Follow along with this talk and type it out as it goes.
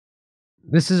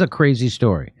This is a crazy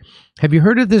story. Have you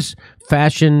heard of this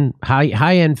fashion,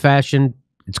 high-end fashion?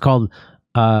 It's called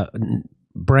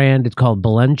brand. It's called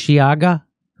Balenciaga.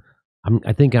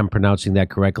 I think I'm pronouncing that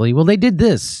correctly. Well, they did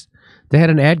this. They had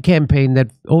an ad campaign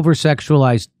that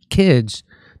over-sexualized kids.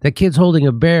 That kid's holding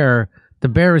a bear. The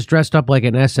bear is dressed up like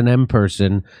an S&M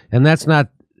person, and that's not.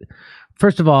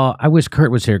 First of all, I wish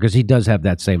Kurt was here because he does have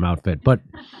that same outfit. But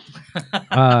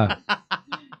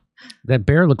that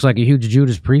bear looks like a huge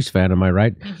Judas Priest fan. Am I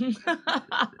right?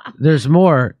 There's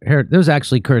more. Here, there's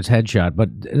actually Kurt's headshot. But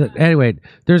anyway,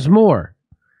 there's more.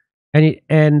 But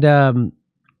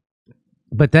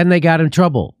then they got in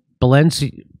trouble.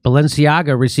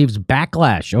 Balenciaga receives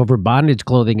backlash over bondage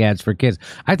clothing ads for kids.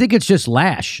 I think it's just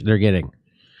lash they're getting.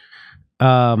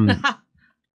 But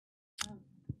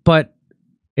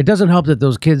it doesn't help that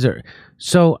those kids are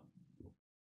so.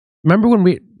 Remember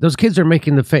when those kids are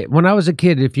making the face. When I was a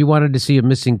kid, if you wanted to see a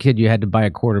missing kid, you had to buy a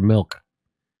quart of milk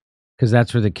because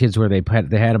that's where the kids were. They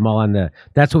had them all on the.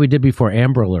 That's what we did before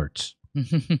Amber Alerts.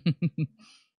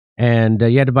 And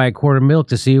you had to buy a quart of milk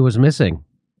to see who was missing.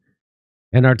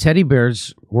 And our teddy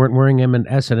bears weren't wearing him in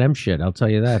S&M shit. I'll tell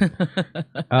you that.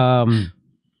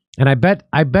 And I bet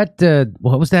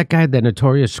what was that guy, the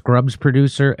notorious Scrubs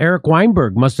producer? Eric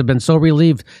Weinberg must have been so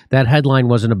relieved that headline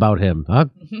wasn't about him. Huh?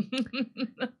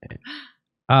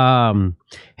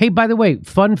 Hey, by the way,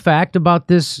 fun fact about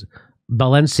this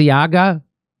Balenciaga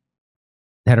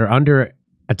that are under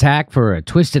attack for a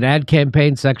twisted ad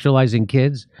campaign sexualizing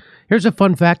kids. Here's a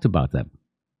fun fact about them.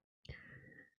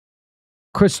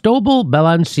 Cristobal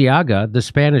Balenciaga, the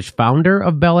Spanish founder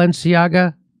of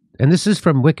Balenciaga, and this is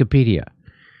from Wikipedia.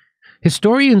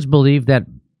 Historians believe that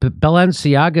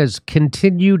Balenciaga's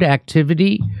continued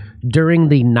activity during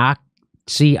the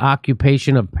Nazi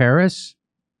occupation of Paris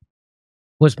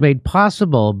was made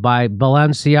possible by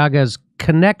Balenciaga's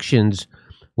connections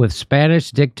with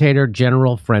Spanish dictator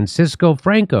General Francisco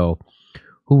Franco,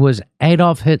 who was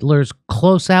Adolf Hitler's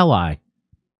close ally.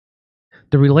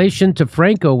 The relation to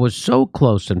Franco was so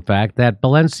close, in fact, that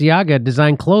Balenciaga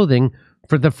designed clothing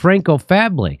for the Franco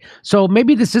family. So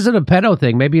maybe this isn't a pedo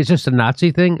thing. Maybe it's just a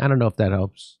Nazi thing. I don't know if that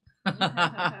helps.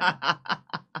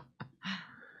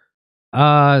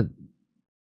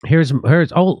 Here's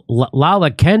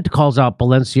Lala Kent calls out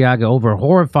Balenciaga over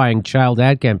horrifying child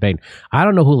ad campaign. I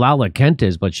don't know who Lala Kent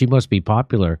is, but she must be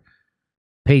popular.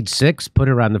 Page 6, put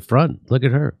her on the front. Look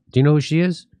at her. Do you know who she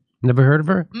is? Never heard of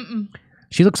her? Mm-mm.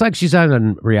 She looks like she's on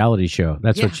a reality show.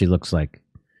 That's what she looks like.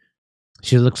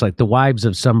 She looks like the wives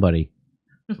of somebody.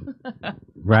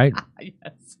 Right?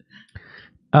 Yes.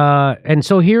 And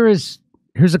so here's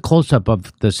a close-up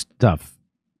of the stuff.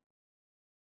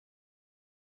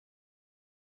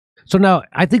 So now,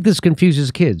 I think this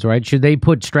confuses kids, right? Should they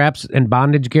put straps and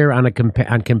bondage gear on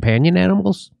on companion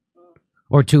animals?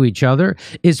 Or to each other?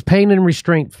 Is pain and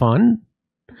restraint fun?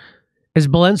 Is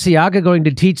Balenciaga going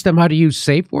to teach them how to use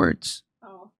safe words?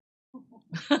 Oh.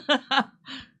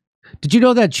 Did you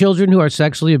know that children who are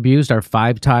sexually abused are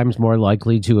 5 times more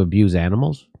likely to abuse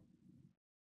animals?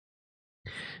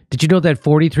 Did you know that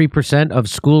 43% of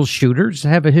school shooters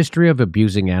have a history of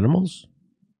abusing animals?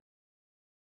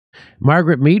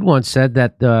 Margaret Mead once said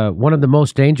that one of the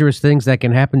most dangerous things that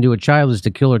can happen to a child is to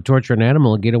kill or torture an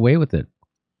animal and get away with it.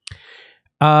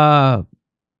 So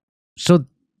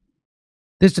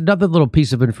there's another little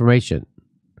piece of information.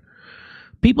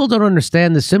 People don't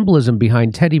understand the symbolism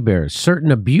behind teddy bears, certain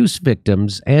abuse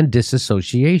victims, and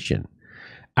disassociation.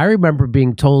 I remember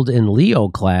being told in Leo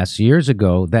class years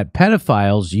ago that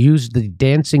pedophiles used the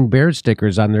dancing bear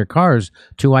stickers on their cars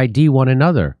to ID one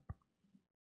another.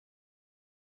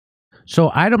 So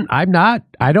I don't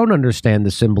understand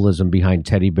the symbolism behind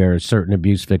teddy bears, certain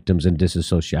abuse victims, and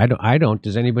disassociation. I don't.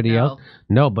 Does anybody else?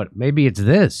 No, but maybe it's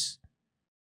this.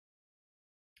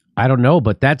 I don't know,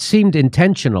 but that seemed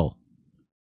intentional.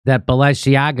 That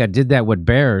Balenciaga did that with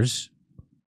bears.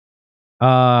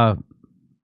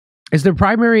 Is the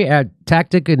primary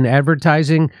tactic in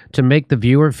advertising to make the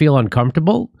viewer feel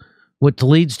uncomfortable, which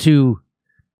leads to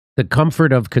the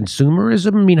comfort of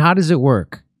consumerism? I mean, how does it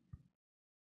work?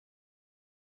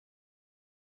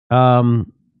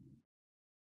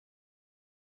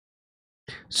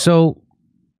 So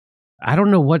I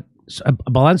don't know what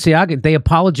Balenciaga, they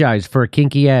apologized for a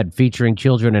kinky ad featuring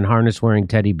children in harness wearing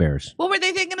teddy bears. What were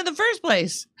they thinking in the first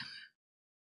place?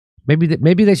 Maybe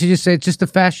they should just say it's just a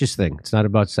fascist thing. It's not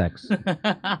about sex.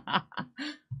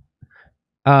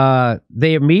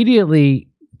 They immediately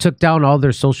took down all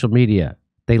their social media.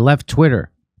 They left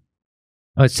Twitter.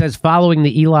 It says following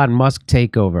the Elon Musk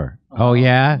takeover. Oh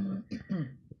yeah.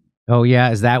 Oh yeah,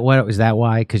 is that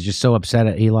why? Because you're so upset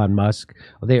at Elon Musk.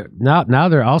 Now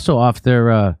they're also off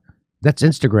their That's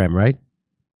Instagram, right?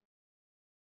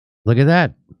 Look at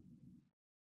that.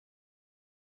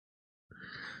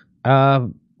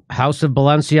 House of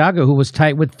Balenciaga, who was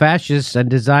tight with fascists and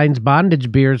designs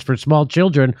bondage beers for small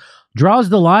children, draws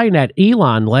the line at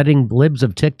Elon letting libs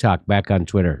of TikTok back on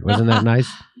Twitter. Wasn't that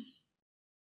nice?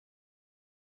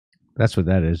 That's what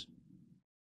that is.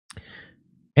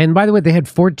 And by the way, they had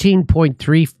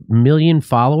 14.3 million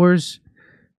followers.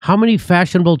 How many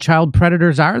fashionable child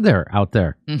predators are there out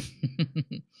there?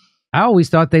 I always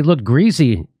thought they looked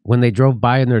greasy when they drove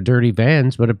by in their dirty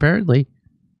vans, but apparently.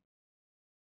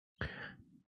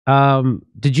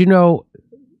 Did you know?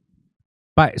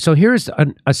 So here's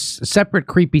a separate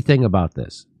creepy thing about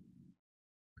this.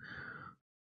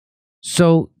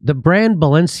 So the brand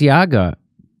Balenciaga,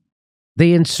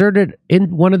 they inserted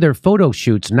in one of their photo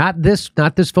shoots, not this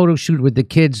photo shoot with the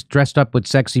kids dressed up with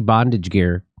sexy bondage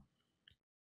gear,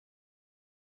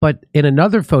 but in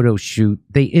another photo shoot,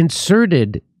 they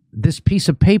inserted this piece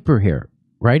of paper here,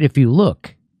 right? If you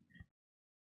look,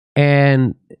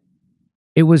 and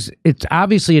it's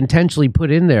obviously intentionally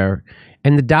put in there,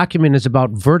 and the document is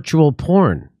about virtual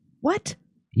porn. What?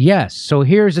 Yes. So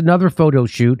here's another photo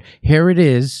shoot. Here it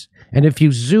is. And if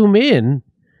you zoom in,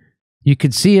 you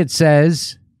can see it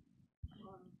says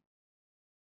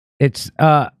it's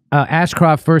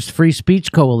Ashcroft First Free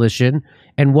Speech Coalition.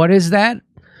 And what is that?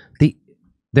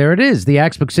 There it is. The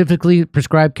act specifically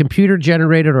prescribed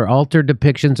computer-generated or altered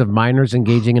depictions of minors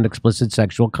engaging in explicit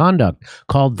sexual conduct,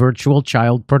 called virtual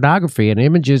child pornography, and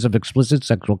images of explicit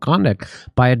sexual conduct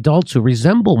by adults who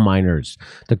resemble minors.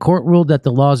 The court ruled that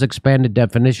the law's expanded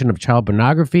definition of child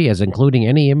pornography, as including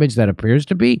any image that appears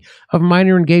to be of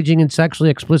minor engaging in sexually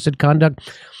explicit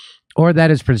conduct, or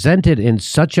that is presented in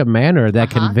such a manner that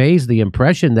conveys the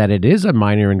impression that it is a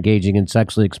minor engaging in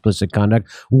sexually explicit conduct,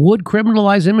 would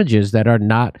criminalize images that are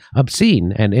not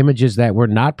obscene and images that were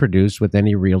not produced with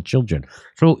any real children.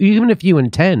 So even if you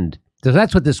intend, so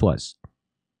that's what this was.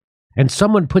 And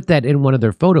someone put that in one of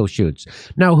their photo shoots.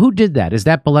 Now, who did that? Is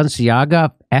that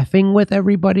Balenciaga effing with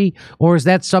everybody? Or is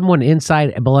that someone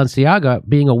inside Balenciaga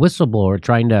being a whistleblower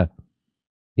trying to,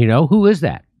 who is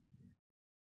that?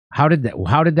 How did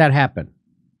that happen?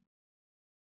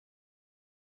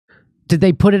 Did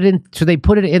they put it in? So they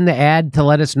put it in the ad to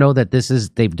let us know that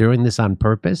they're doing this on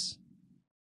purpose?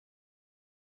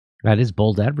 That is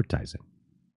bold advertising.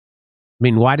 I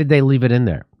mean, why did they leave it in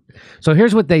there? So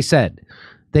here's what they said.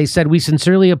 They said, "We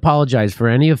sincerely apologize for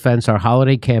any offense our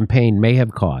holiday campaign may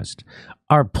have caused.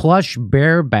 Our plush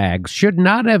bear bags should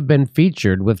not have been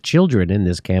featured with children in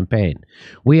this campaign.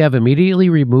 We have immediately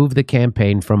removed the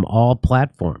campaign from all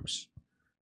platforms."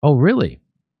 Oh, really?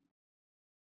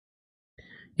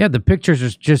 Yeah, the pictures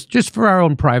are just for our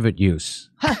own private use.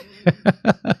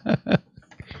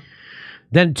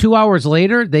 Then 2 hours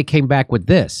later, they came back with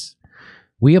this.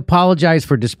 "We apologize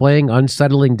for displaying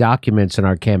unsettling documents in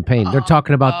our campaign." They're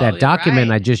talking about that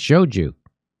document I just showed you.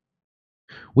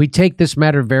 "We take this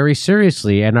matter very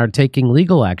seriously and are taking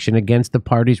legal action against the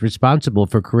parties responsible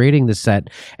for creating the set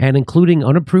and including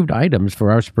unapproved items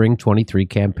for our Spring 23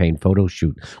 campaign photo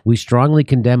shoot. We strongly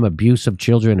condemn abuse of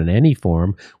children in any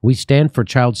form. We stand for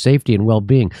child safety and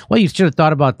well-being." Well, you should have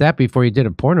thought about that before you did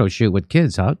a porno shoot with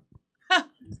kids, huh?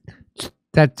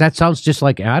 That sounds just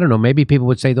like, I don't know, maybe people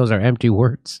would say those are empty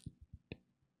words.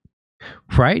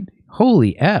 Right?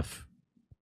 Holy F.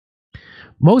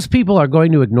 Most people are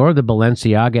going to ignore the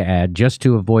Balenciaga ad just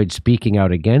to avoid speaking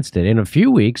out against it. In a few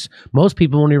weeks, most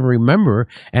people won't even remember,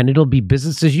 and it'll be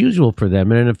business as usual for them.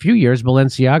 And in a few years,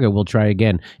 Balenciaga will try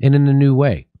again, and in a new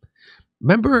way.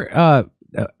 Remember,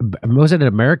 was it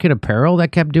American Apparel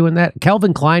that kept doing that?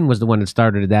 Calvin Klein was the one that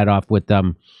started that off with,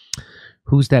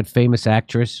 who's that famous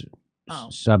actress?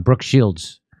 Brooke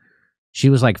Shields. She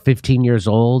was like 15 years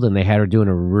old, and they had her doing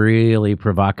a really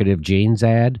provocative jeans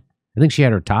ad. I think she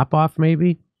had her top off,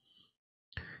 maybe.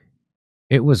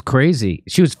 It was crazy.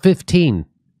 She was 15.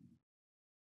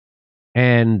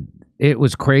 And it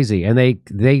was crazy. And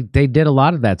they did a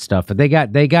lot of that stuff. And they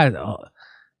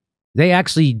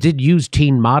actually did use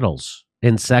teen models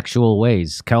in sexual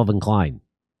ways. Calvin Klein.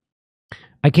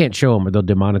 I can't show them or they'll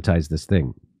demonetize this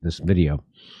video.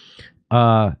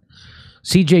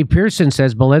 CJ Pearson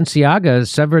says Balenciaga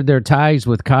severed their ties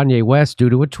with Kanye West due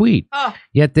to a tweet.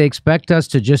 Yet they expect us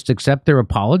to just accept their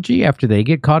apology after they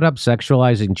get caught up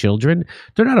sexualizing children.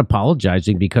 They're not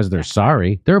apologizing because they're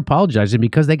sorry. They're apologizing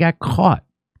because they got caught.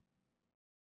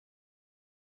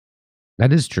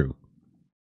 That is true.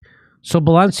 So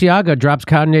Balenciaga drops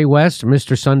Kanye West,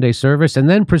 Mr. Sunday Service, and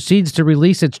then proceeds to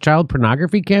release its child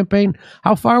pornography campaign.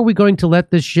 How far are we going to let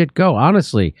this shit go?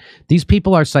 Honestly, these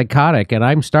people are psychotic, and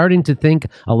I'm starting to think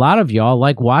a lot of y'all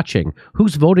like watching.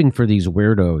 Who's voting for these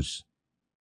weirdos?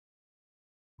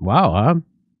 Wow, huh?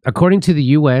 According to the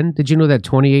UN, did you know that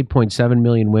 28.7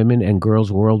 million women and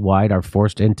girls worldwide are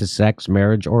forced into sex,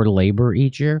 marriage, or labor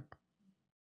each year?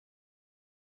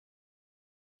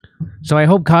 So I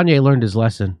hope Kanye learned his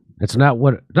lesson. It's not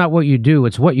what you do,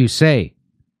 it's what you say.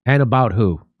 And about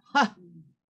who. Huh.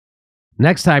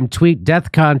 Next time, tweet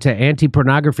DeathCon to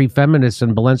anti-pornography feminists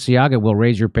and Balenciaga will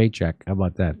raise your paycheck. How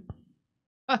about that?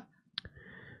 Huh.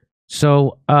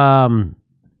 So,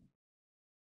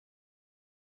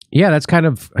 yeah, that's kind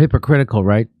of hypocritical,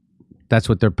 right? That's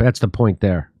the point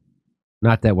there.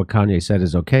 Not that what Kanye said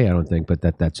is okay, I don't think, but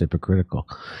that's hypocritical.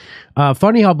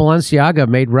 Funny how Balenciaga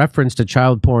made reference to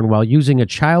child porn while using a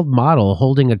child model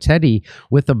holding a teddy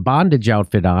with a bondage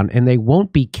outfit on, and they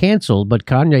won't be canceled, but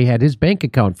Kanye had his bank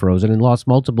account frozen and lost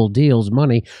multiple deals,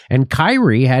 money, and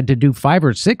Kyrie had to do 5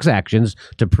 or 6 actions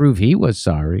to prove he was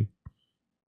sorry.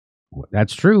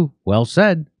 That's true. Well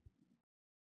said.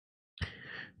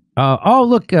 Oh,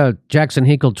 look, Jackson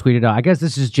Hinkle tweeted out. I guess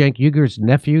this is Cenk Uyghur's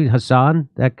nephew, Hassan,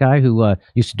 that guy who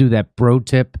used to do that bro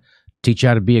tip, teach you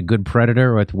how to be a good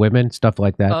predator with women, stuff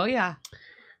like that. Oh, yeah.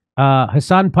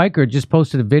 Hassan Piker just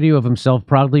posted a video of himself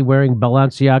proudly wearing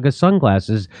Balenciaga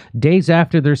sunglasses days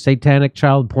after their satanic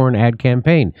child porn ad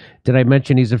campaign. Did I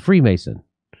mention he's a Freemason?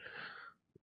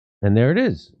 And there it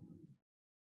is.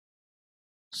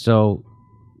 So,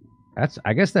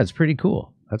 I guess that's pretty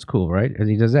cool. That's cool, right? As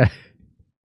he does that.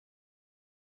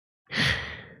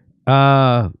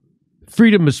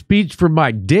 Freedom of speech for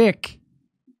my dick.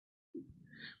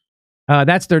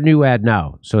 That's their new ad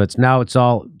now. So it's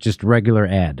all just regular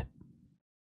ad.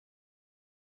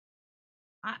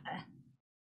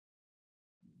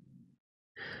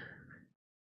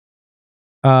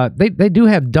 They do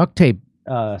have duct tape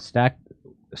stacked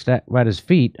at his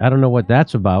feet. I don't know what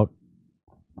that's about.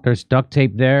 There's duct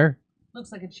tape there.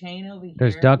 Looks like a chain over here.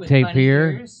 There's duct tape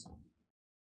here. Ears.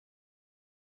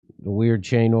 The weird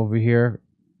chain over here.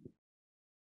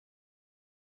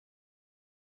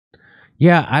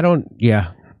 I don't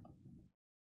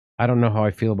know how I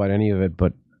feel about any of it,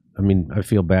 but I mean, I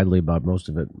feel badly about most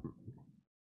of it.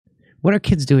 What are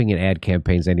kids doing in ad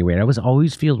campaigns anyway? I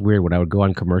always feel weird when I would go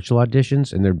on commercial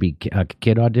auditions and there'd be a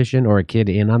kid audition or a kid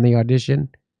in on the audition.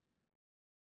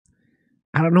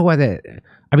 I don't know why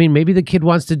I mean, maybe the kid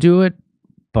wants to do it,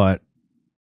 but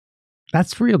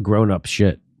that's real grown-up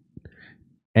shit.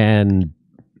 And,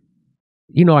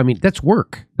 I mean, that's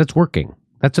work. That's working.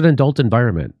 That's an adult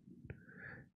environment.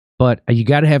 But you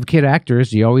got to have kid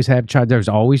actors. You always have there's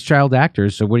always child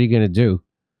actors. So what are you going to do?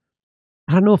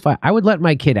 I don't know if I would let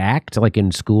my kid act like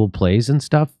in school plays and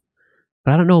stuff,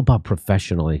 but I don't know about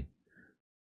professionally.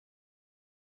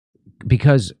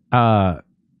 Because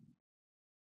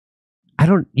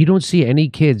you don't see any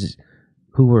kids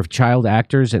who were child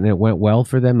actors and it went well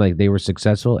for them, like they were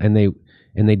successful and they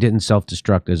didn't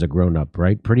self-destruct as a grown-up,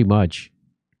 right? Pretty much.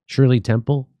 Shirley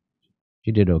Temple,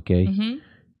 she did okay. Mm-hmm.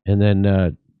 And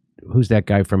then who's that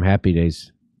guy from Happy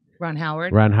Days? Ron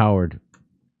Howard. Ron Howard.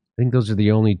 I think those are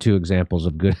the only 2 examples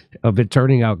of it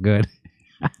turning out good.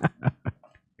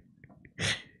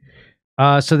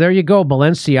 So there you go,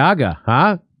 Balenciaga,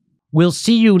 huh? We'll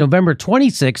see you November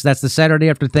 26th. That's the Saturday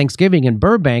after Thanksgiving in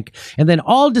Burbank. And then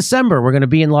all December, we're going to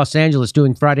be in Los Angeles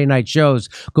doing Friday night shows.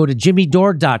 Go to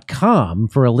jimmydore.com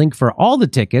for a link for all the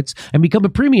tickets and become a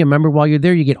premium member. While you're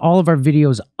there, you get all of our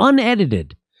videos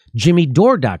unedited.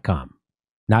 jimmydore.com,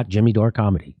 not Jimmy Dore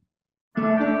Comedy.